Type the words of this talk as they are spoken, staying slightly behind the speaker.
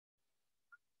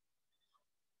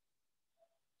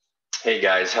Hey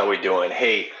guys, how we doing?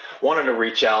 Hey, wanted to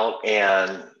reach out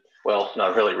and, well,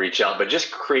 not really reach out, but just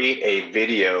create a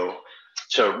video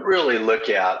to really look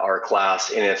at our class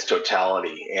in its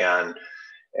totality. And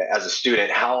as a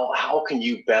student, how can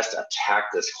you best attack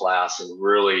this class and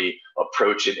really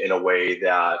approach it in a way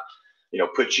that,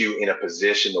 puts you in a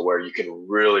position to where you can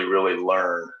really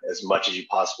learn as much as you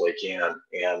possibly can,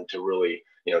 and to really,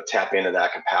 tap into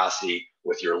that capacity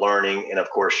with your learning and of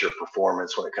course your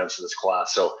performance when it comes to this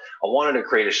class. So I wanted to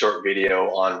create a short video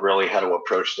on really how to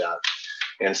approach that.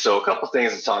 And so a couple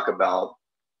things to talk about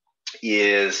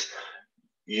is,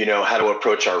 how to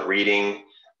approach our reading,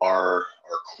 our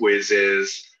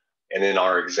quizzes, and then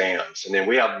our exams. And then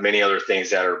we have many other things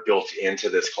that are built into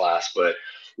this class. But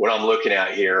what I'm looking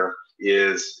at here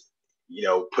is,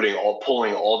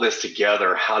 pulling all this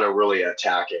together, how to really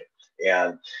attack it.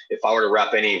 And if I were to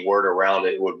wrap any word around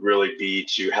it, it would really be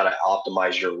to how to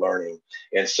optimize your learning.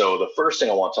 And so the first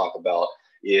thing I want to talk about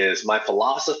is my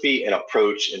philosophy and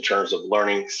approach in terms of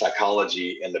learning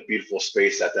psychology, and the beautiful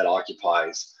space that that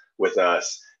occupies with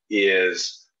us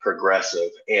is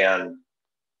progressive. And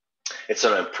it's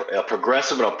a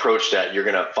progressive approach that you're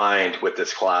going to find with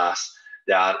this class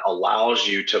that allows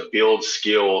you to build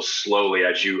skills slowly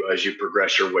as you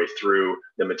progress your way through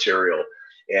the material.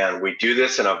 And we do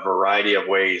this in a variety of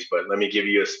ways, but let me give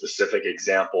you a specific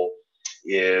example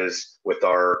is with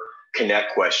our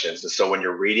connect questions. And so when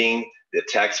you're reading the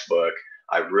textbook,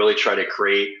 I really try to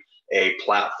create a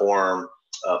platform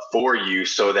for you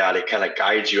so that it kind of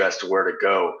guides you as to where to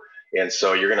go. And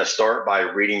so you're going to start by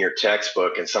reading your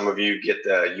textbook, and some of you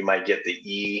you might get the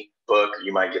e-book,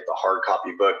 you might get the hard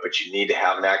copy book, but you need to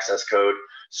have an access code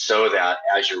so that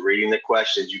as you're reading the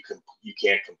questions, you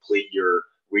can complete your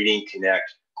reading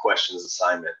connect questions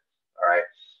assignment. All right.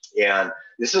 And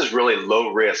this is really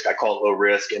low risk. I call it low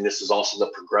risk. And this is also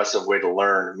the progressive way to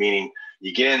learn, meaning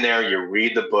you get in there, you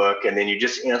read the book, and then you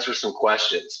just answer some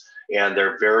questions. And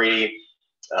they're very,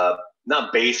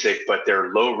 not basic, but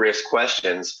they're low risk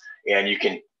questions. And you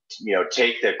can,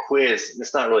 take the quiz.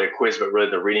 It's not really a quiz, but really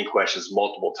the reading questions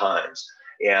multiple times.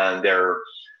 And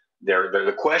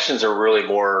the questions are really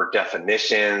more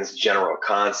definitions, general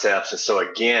concepts. And so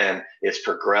again, it's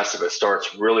progressive. It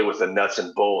starts really with the nuts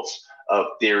and bolts of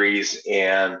theories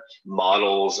and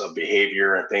models of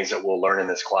behavior and things that we'll learn in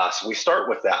this class. We start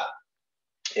with that.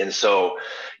 And so,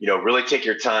 really take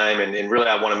your time, and really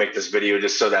I want to make this video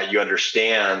just so that you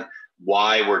understand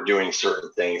why we're doing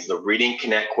certain things. The reading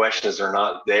connect questions are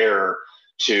not there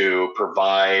to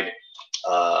provide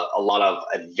a lot of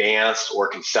advanced or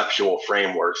conceptual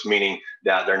frameworks, meaning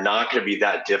that they're not going to be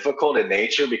that difficult in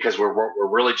nature, because we're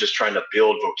really just trying to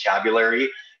build vocabulary,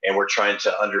 and we're trying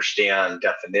to understand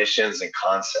definitions and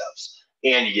concepts,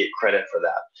 and you get credit for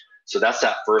that. So that's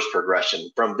that first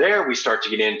progression. From there, we start to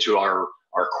get into our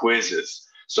quizzes.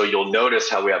 So you'll notice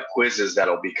how we have quizzes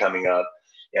that'll be coming up,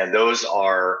 and those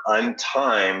are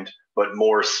untimed, but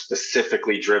more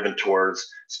specifically driven towards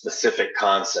specific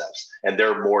concepts, and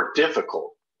they're more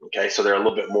difficult. Okay, so they're a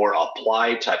little bit more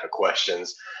applied type of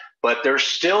questions, but they're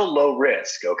still low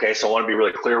risk. Okay, so I want to be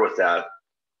really clear with that,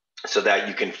 so that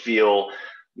you can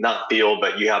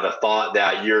but you have a thought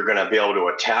that you're going to be able to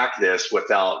attack this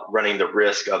without running the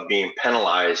risk of being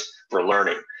penalized for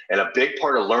learning. And a big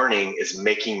part of learning is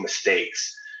making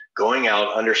mistakes, going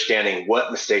out, understanding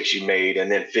what mistakes you made,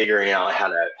 and then figuring out how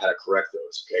to correct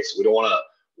those. Okay, so we don't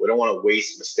want to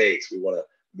waste mistakes. We want to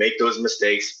make those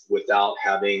mistakes without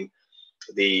having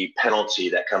the penalty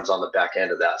that comes on the back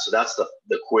end of that. So that's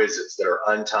the quizzes that are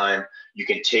untimed. You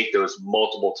can take those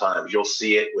multiple times. You'll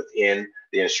see it within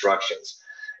the instructions.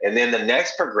 And then the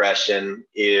next progression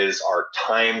is our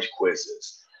timed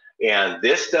quizzes. And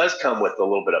this does come with a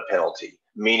little bit of penalty,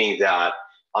 meaning that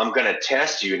I'm going to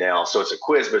test you now. So it's a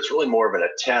quiz, but it's really more of a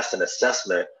test and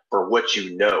assessment for what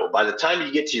you know. By the time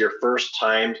you get to your first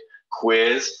timed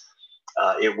quiz,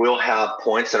 it will have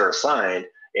points that are assigned,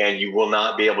 and you will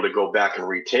not be able to go back and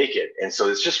retake it. And so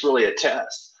it's just really a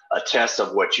test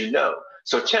of what you know.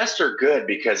 So tests are good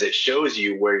because it shows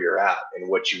you where you're at and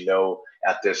what you know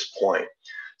at this point.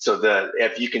 So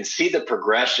if you can see the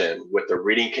progression with the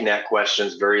reading connect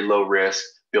questions, very low risk,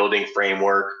 building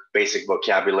framework, basic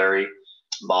vocabulary,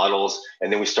 models,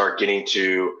 and then we start getting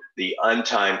to the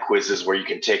untimed quizzes where you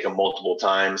can take them multiple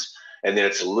times, and then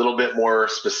it's a little bit more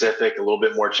specific, a little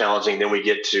bit more challenging. Then we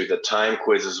get to the time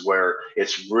quizzes where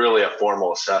it's really a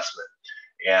formal assessment,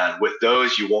 and with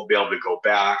those you won't be able to go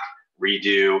back,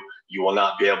 redo, you will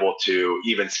not be able to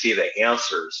even see the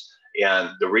answers. And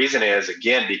the reason is,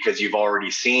 again, because you've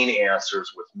already seen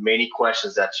answers with many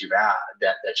questions that you've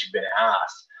been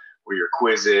asked, or your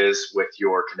quizzes with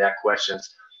your connect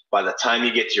questions. By the time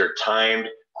you get to your timed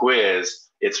quiz,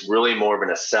 it's really more of an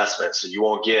assessment. So you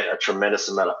won't get a tremendous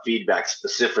amount of feedback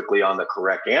specifically on the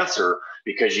correct answer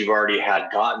because you've already had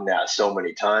gotten that so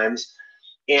many times.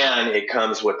 And it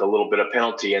comes with a little bit of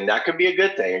penalty, and that could be a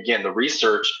good thing. Again, the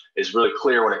research is really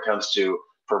clear when it comes to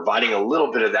providing a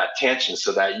little bit of that tension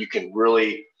so that you can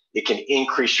really, it can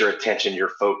increase your attention,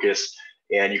 your focus,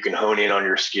 and you can hone in on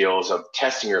your skills of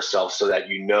testing yourself so that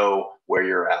you know where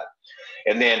you're at.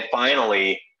 And then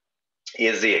finally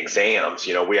is the exams.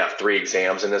 You know, we have 3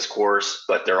 exams in this course,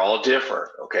 but they're all different.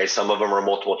 Okay, some of them are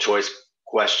multiple choice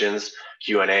questions,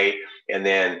 Q&A, and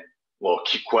then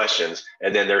questions,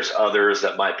 and then there's others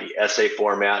that might be essay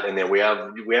format, and then we have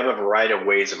a variety of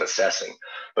ways of assessing.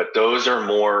 But those are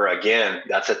more, again,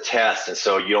 that's a test, and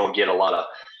so you don't get a lot of,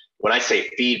 when I say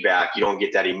feedback, you don't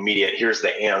get that immediate, here's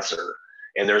the answer.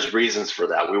 And there's reasons for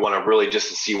that. We want to really just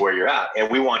to see where you're at. And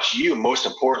we want you, most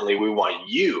importantly, we want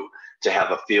you to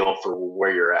have a feel for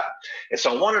where you're at. And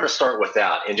so I wanted to start with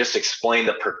that and just explain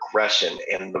the progression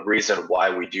and the reason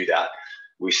why we do that.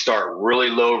 We start really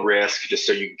low risk, just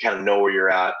so you can kind of know where you're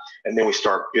at. And then we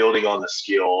start building on the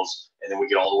skills. And then we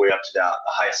get all the way up to that.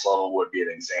 The highest level would be an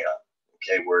exam,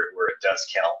 okay, where it does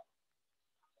count.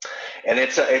 And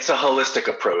it's a holistic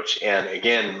approach. And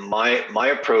again, my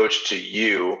approach to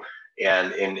you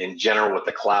and in general with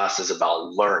the class is about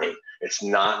learning. It's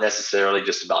not necessarily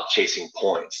just about chasing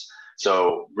points.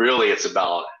 So really it's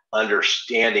about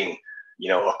understanding, you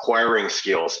know, acquiring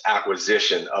skills,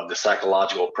 acquisition of the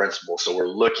psychological principles. So we're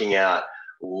looking at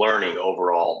learning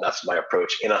overall. That's my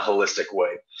approach in a holistic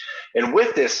way. And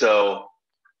with this, though,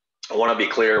 I want to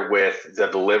be clear with the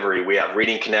delivery. We have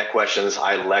reading connect questions.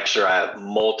 I lecture. I have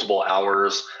multiple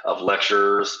hours of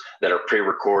lectures that are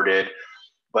pre-recorded.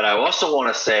 But I also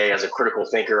want to say, as a critical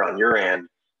thinker on your end,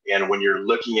 and when you're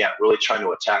looking at really trying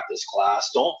to attack this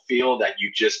class, don't feel that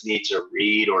you just need to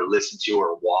read or listen to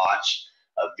or watch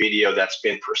a video that's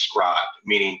been prescribed,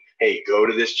 meaning, hey, go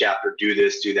to this chapter, do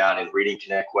this, do that, and reading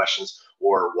connect questions,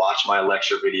 or watch my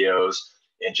lecture videos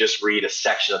and just read a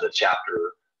section of the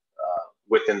chapter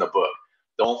within the book.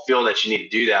 Don't feel that you need to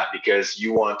do that because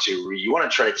you want to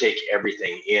try to take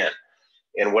everything in.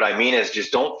 And what I mean is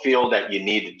just don't feel that you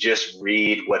need to just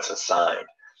read what's assigned.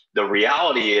 The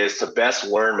reality is to best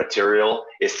learn material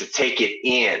is to take it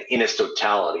in its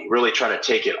totality, really try to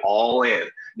take it all in.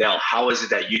 Now, how is it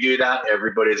that you do that?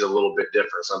 Everybody's a little bit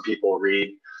different. Some people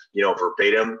read, you know,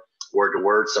 verbatim, word to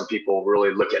word. Some people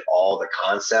really look at all the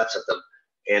concepts at the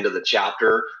end of the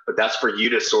chapter, but that's for you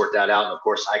to sort that out. And of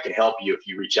course, I can help you if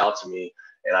you reach out to me,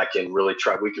 and I can really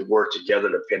we can work together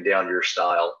to pin down your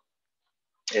style.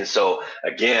 And so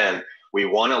again, we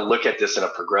want to look at this in a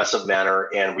progressive manner,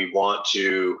 and we want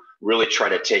to really try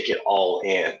to take it all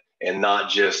in and not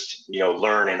just, you know,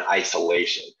 learn in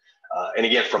isolation. And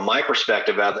again, from my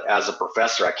perspective as a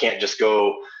professor, I can't just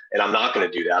go, and I'm not going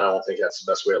to do that. I don't think that's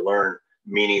the best way to learn,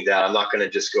 meaning that I'm not going to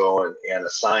just go and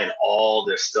assign all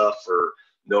this stuff for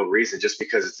no reason just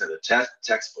because it's in a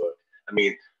textbook. I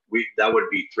mean, that would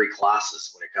be 3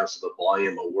 classes when it comes to the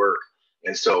volume of work.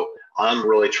 And so I'm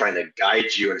really trying to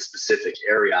guide you in a specific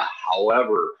area.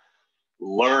 However,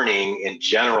 learning in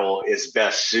general is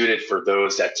best suited for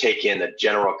those that take in the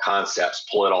general concepts,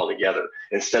 pull it all together,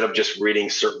 instead of just reading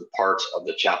certain parts of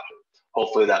the chapter.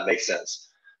 Hopefully that makes sense.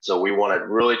 So we want to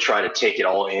really try to take it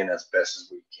all in as best as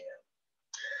we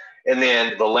can. And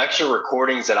then the lecture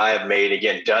recordings that I have made,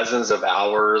 again, dozens of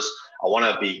hours. I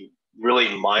want to be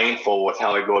really mindful with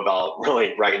how I go about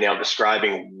really right now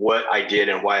describing what I did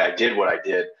and why I did what I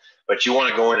did. But you want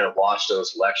to go in and watch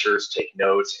those lectures, take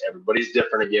notes. Everybody's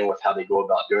different, again, with how they go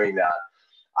about doing that.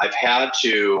 I've had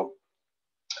to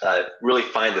really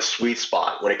find the sweet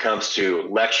spot when it comes to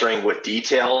lecturing with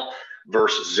detail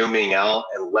versus zooming out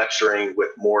and lecturing with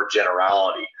more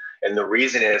generality. And the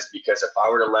reason is because if I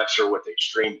were to lecture with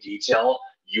extreme detail,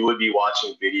 you would be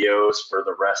watching videos for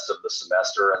the rest of the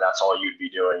semester, and that's all you'd be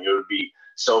doing. You would be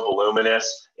so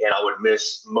voluminous, and I would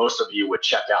miss, most of you would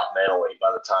check out mentally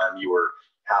by the time you were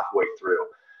halfway through.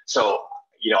 So,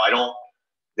 you know,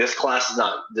 this class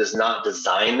does not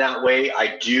design that way.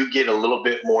 I do get a little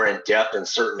bit more in depth in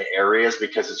certain areas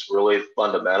because it's really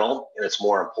fundamental and it's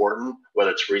more important,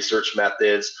 whether it's research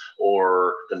methods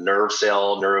or the nerve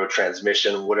cell,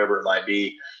 neurotransmission, whatever it might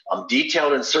be. I'm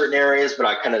detailed in certain areas, but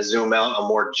I kind of zoom out. I'm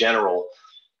more general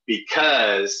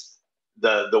because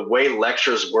the way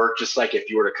lectures work, just like if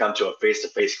you were to come to a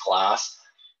face-to-face class,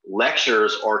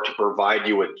 lectures are to provide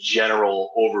you with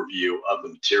general overview of the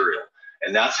material.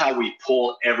 And that's how we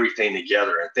pull everything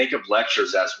together. And think of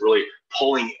lectures as really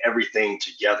pulling everything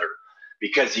together,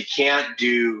 because you can't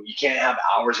have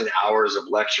hours and hours of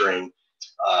lecturing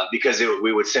because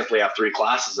we would simply have 3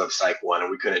 classes of Psych 1,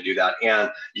 and we couldn't do that. And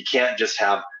you can't just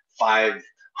have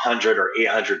 500 or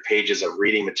 800 pages of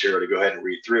reading material to go ahead and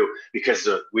read through, because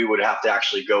we would have to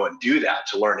actually go and do that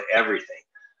to learn everything.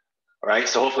 All right,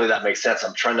 so hopefully that makes sense.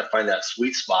 I'm trying to find that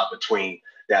sweet spot between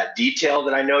that detail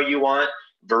that I know you want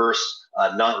versus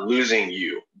not losing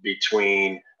you,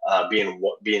 between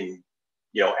being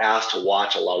asked to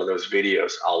watch a lot of those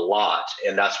videos a lot.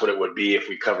 And that's what it would be if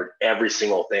we covered every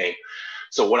single thing.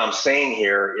 So what I'm saying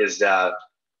here is that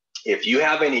if you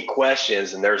have any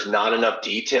questions and there's not enough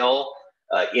detail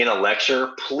in a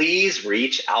lecture, please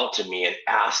reach out to me and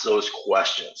ask those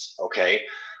questions, okay?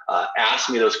 Ask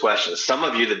me those questions. Some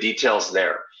of you, the detail's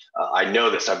there. I know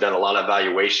this. I've done a lot of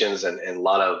evaluations and a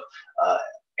lot of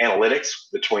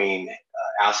analytics between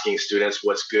asking students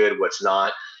what's good, what's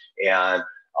not. And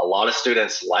a lot of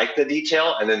students like the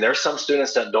detail, and then there's some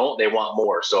students that don't, they want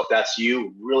more. So if that's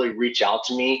you, really reach out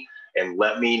to me and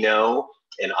let me know,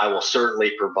 and I will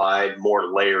certainly provide more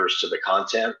layers to the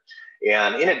content.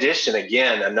 And in addition,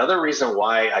 again, another reason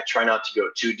why I try not to go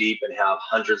too deep and have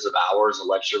hundreds of hours of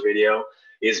lecture video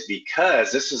is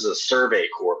because this is a survey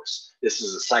course. This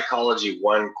is a Psychology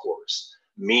 1 course,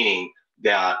 meaning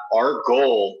that our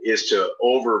goal is to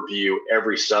overview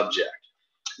every subject.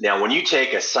 Now, when you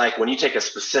take a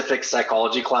specific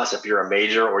psychology class, if you're a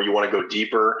major or you want to go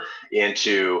deeper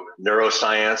into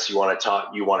neuroscience, you want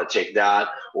to take that,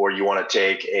 or you want to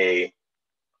take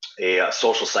a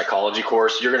social psychology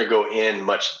course, you're going to go in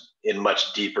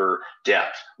much deeper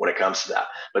depth when it comes to that.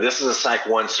 But this is a Psych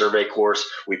 1 survey course.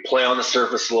 We play on the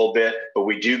surface a little bit, but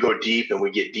we do go deep and we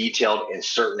get detailed in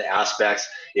certain aspects.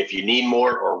 If you need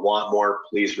more or want more,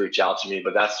 please reach out to me.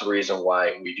 But that's the reason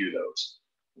why we do those.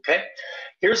 Okay,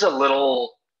 here's a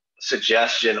little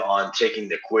suggestion on taking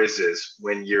the quizzes.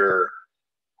 When you're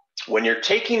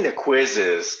taking the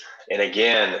quizzes, and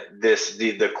again,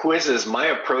 the quizzes, my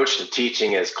approach to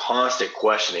teaching is constant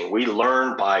questioning. We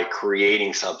learn by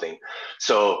creating something.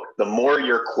 So the more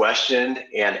you're questioned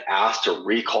and asked to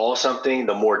recall something,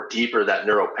 the more deeper that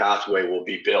neural pathway will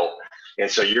be built.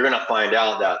 And so you're going to find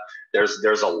out that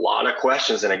there's a lot of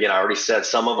questions. And again, I already said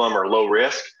some of them are low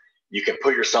risk. You can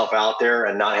put yourself out there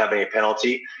and not have any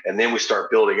penalty. And then we start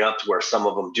building up to where some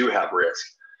of them do have risk.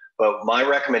 But my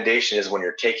recommendation is when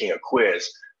you're taking a quiz,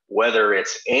 whether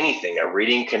it's anything, a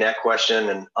reading connect question,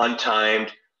 an untimed,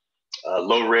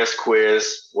 low risk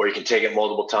quiz where you can take it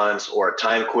multiple times, or a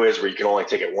time quiz where you can only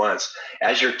take it once,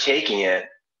 as you're taking it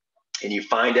and you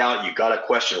find out you got a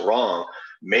question wrong,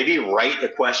 maybe write the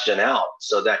question out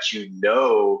so that you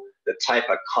know the type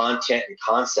of content and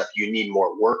concept you need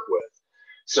more work with.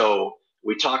 So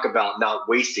we talk about not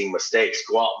wasting mistakes.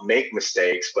 Go out and make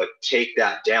mistakes, but take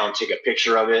that down, take a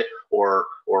picture of it, or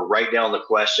write down the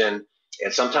question.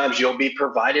 And sometimes you'll be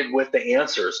provided with the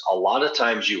answers. A lot of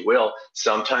times you will,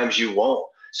 sometimes you won't.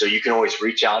 So you can always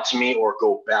reach out to me or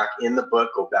go back in the book,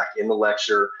 go back in the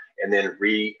lecture, and then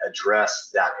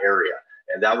readdress that area.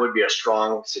 And that would be a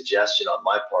strong suggestion on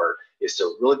my part, is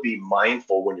to really be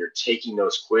mindful when you're taking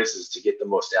those quizzes to get the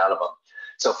most out of them.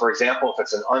 So for example, if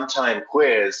it's an untimed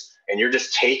quiz and you're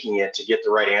just taking it to get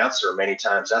the right answer many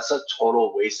times, that's a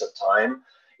total waste of time.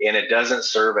 And it doesn't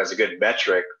serve as a good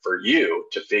metric for you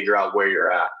to figure out where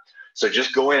you're at. So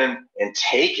just go in and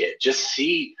take it. Just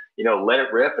see, let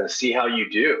it rip and see how you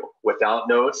do without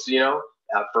notes,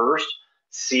 at first.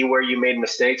 See where you made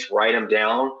mistakes, write them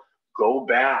down, go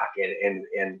back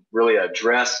and really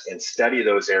address and study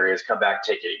those areas, come back,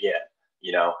 take it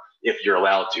again, if you're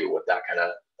allowed to with that kind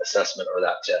of assessment or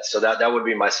that test. So that would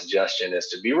be my suggestion, is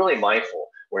to be really mindful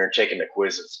when you're taking the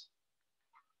quizzes.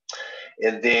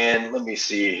 And then let me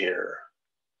see here.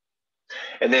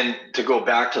 And then to go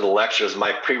back to the lectures,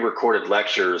 my pre-recorded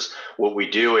lectures, what we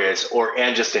do is,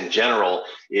 and just in general,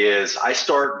 is I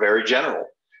start very general.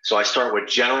 So I start with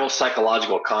general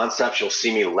psychological concepts. You'll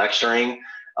see me lecturing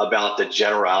about the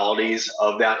generalities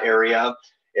of that area.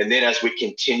 And then as we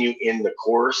continue in the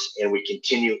course and we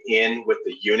continue in with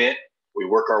the unit, we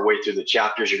work our way through the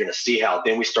chapters, you're going to see how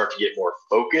then we start to get more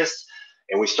focused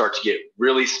and we start to get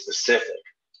really specific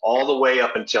all the way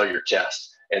up until your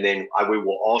test. And then we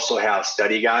will also have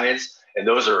study guides, and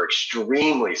those are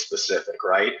extremely specific,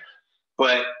 right?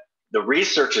 But the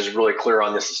research is really clear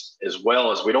on this as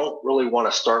well, as we don't really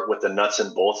want to start with the nuts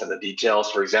and bolts and the details.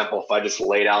 For example, if I just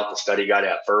laid out the study guide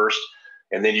at first,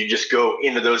 and then you just go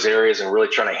into those areas and really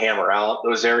try to hammer out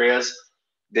those areas,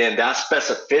 then that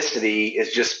specificity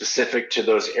is just specific to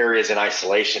those areas in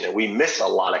isolation, and we miss a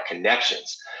lot of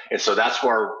connections. And so that's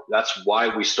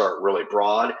why we start really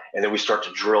broad, and then we start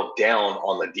to drill down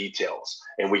on the details,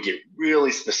 and we get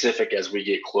really specific as we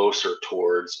get closer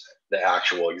towards the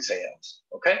actual exams.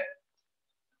 Okay.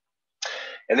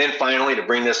 And then finally, to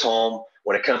bring this home,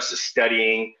 when it comes to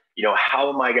studying, you know, how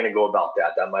am I going to go about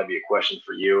that? That might be a question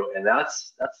for you. And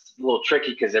that's a little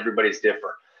tricky because everybody's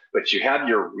different. But you have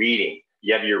your reading.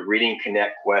 You have your reading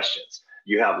connect questions.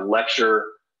 You have lecture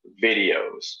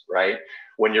videos, right?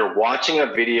 When you're watching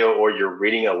a video or you're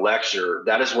reading a lecture,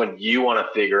 that is when you want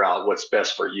to figure out what's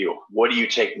best for you. What do you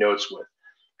take notes with?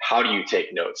 How do you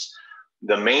take notes?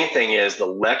 The main thing is the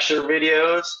lecture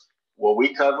videos, what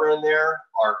we cover in there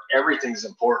are everything's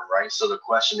important, right? So the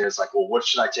question is like, well, what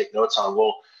should I take notes on?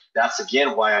 Well, that's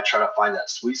again why I try to find that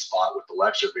sweet spot with the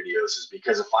lecture videos, is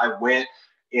because if I went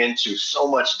into so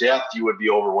much depth, you would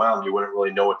be overwhelmed. You wouldn't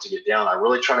really know what to get down. I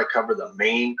really try to cover the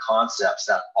main concepts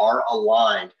that are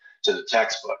aligned to the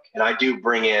textbook. And I do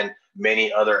bring in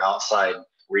many other outside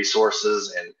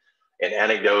resources and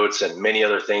anecdotes and many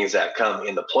other things that come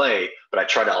into play, but I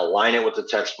try to align it with the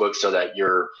textbook so that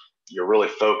you're really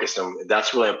focused. And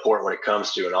that's really important when it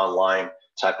comes to an online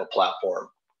type of platform.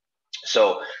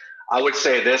 So I would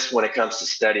say this when it comes to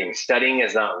studying. Studying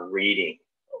is not reading,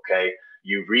 okay?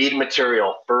 You read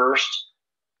material first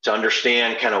to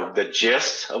understand kind of the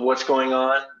gist of what's going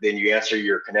on. Then you answer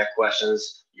your connect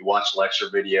questions. You watch lecture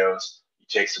videos. You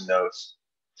take some notes.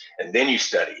 And then you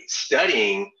study.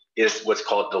 Studying is what's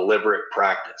called deliberate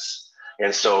practice.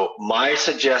 And so my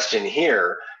suggestion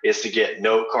here is to get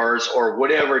note cards or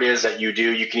whatever it is that you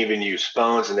do. You can even use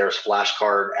phones, and there's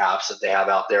flashcard apps that they have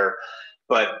out there.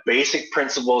 But basic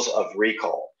principles of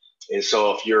recall. And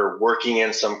so if you're working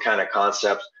in some kind of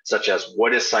concept, such as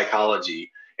what is psychology,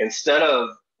 instead of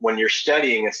when you're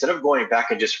studying, instead of going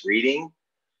back and just reading,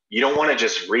 you don't want to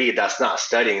just read. That's not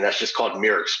studying. That's just called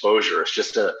mere exposure. It's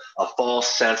just a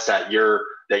false sense that you're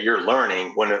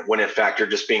learning when in fact you're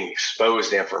just being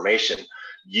exposed to information.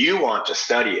 You want to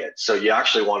study it. So you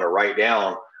actually want to write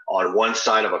down on one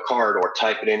side of a card or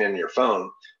type it in your phone,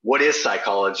 what is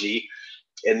psychology?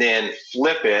 And then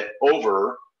flip it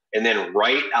over and then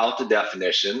write out the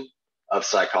definition of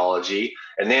psychology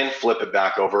and then flip it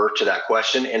back over to that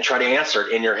question and try to answer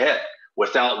it in your head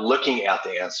without looking at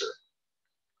the answer.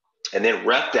 And then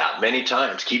rep that many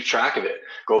times, keep track of it,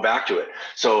 go back to it.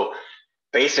 So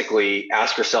basically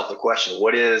ask yourself the question,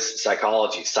 what is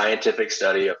psychology? Scientific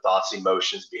study of thoughts,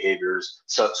 emotions, behaviors,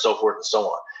 so forth and so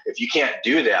on. If you can't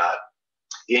do that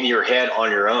in your head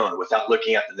on your own without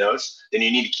looking at the notes, then you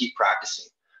need to keep practicing.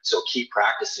 So keep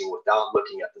practicing without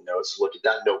looking at the notes. Look at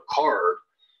that note card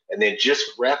and then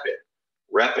just rep it.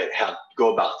 Rep it.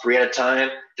 Go about 3 at a time.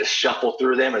 Just shuffle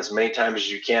through them as many times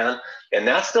as you can. And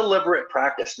that's deliberate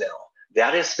practice now.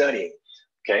 That is studying.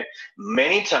 Okay.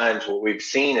 Many times what we've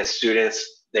seen is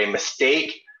students, they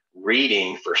mistake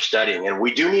reading for studying. And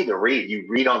we do need to read. You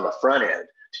read on the front end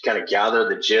to kind of gather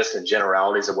the gist and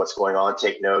generalities of what's going on,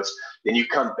 take notes. Then you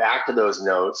come back to those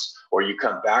notes, or you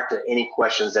come back to any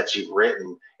questions that you've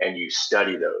written and you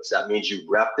study those. That means you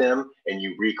rep them and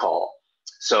you recall.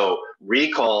 So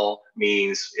recall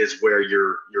is where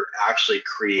you're actually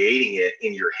creating it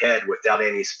in your head without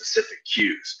any specific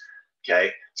cues.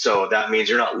 Okay, so that means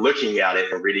you're not looking at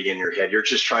it and reading in your head. You're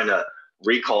just trying to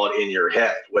recall it in your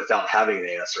head without having an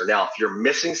answer. Now, if you're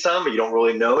missing some, but you don't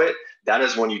really know it, that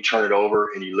is when you turn it over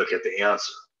and you look at the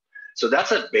answer. So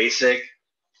that's a basic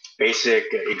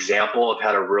example of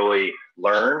how to really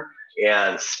learn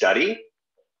and study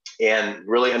and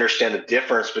really understand the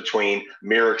difference between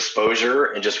mere exposure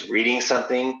and just reading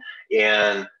something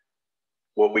and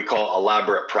what we call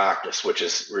elaborate practice, which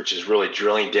is really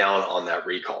drilling down on that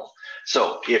recall.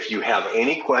 So if you have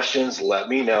any questions, let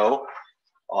me know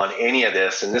on any of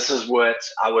this. And this is what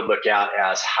I would look at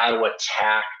as how to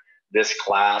attack this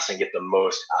class and get the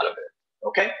most out of it.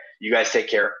 Okay, you guys take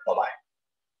care. Bye-bye.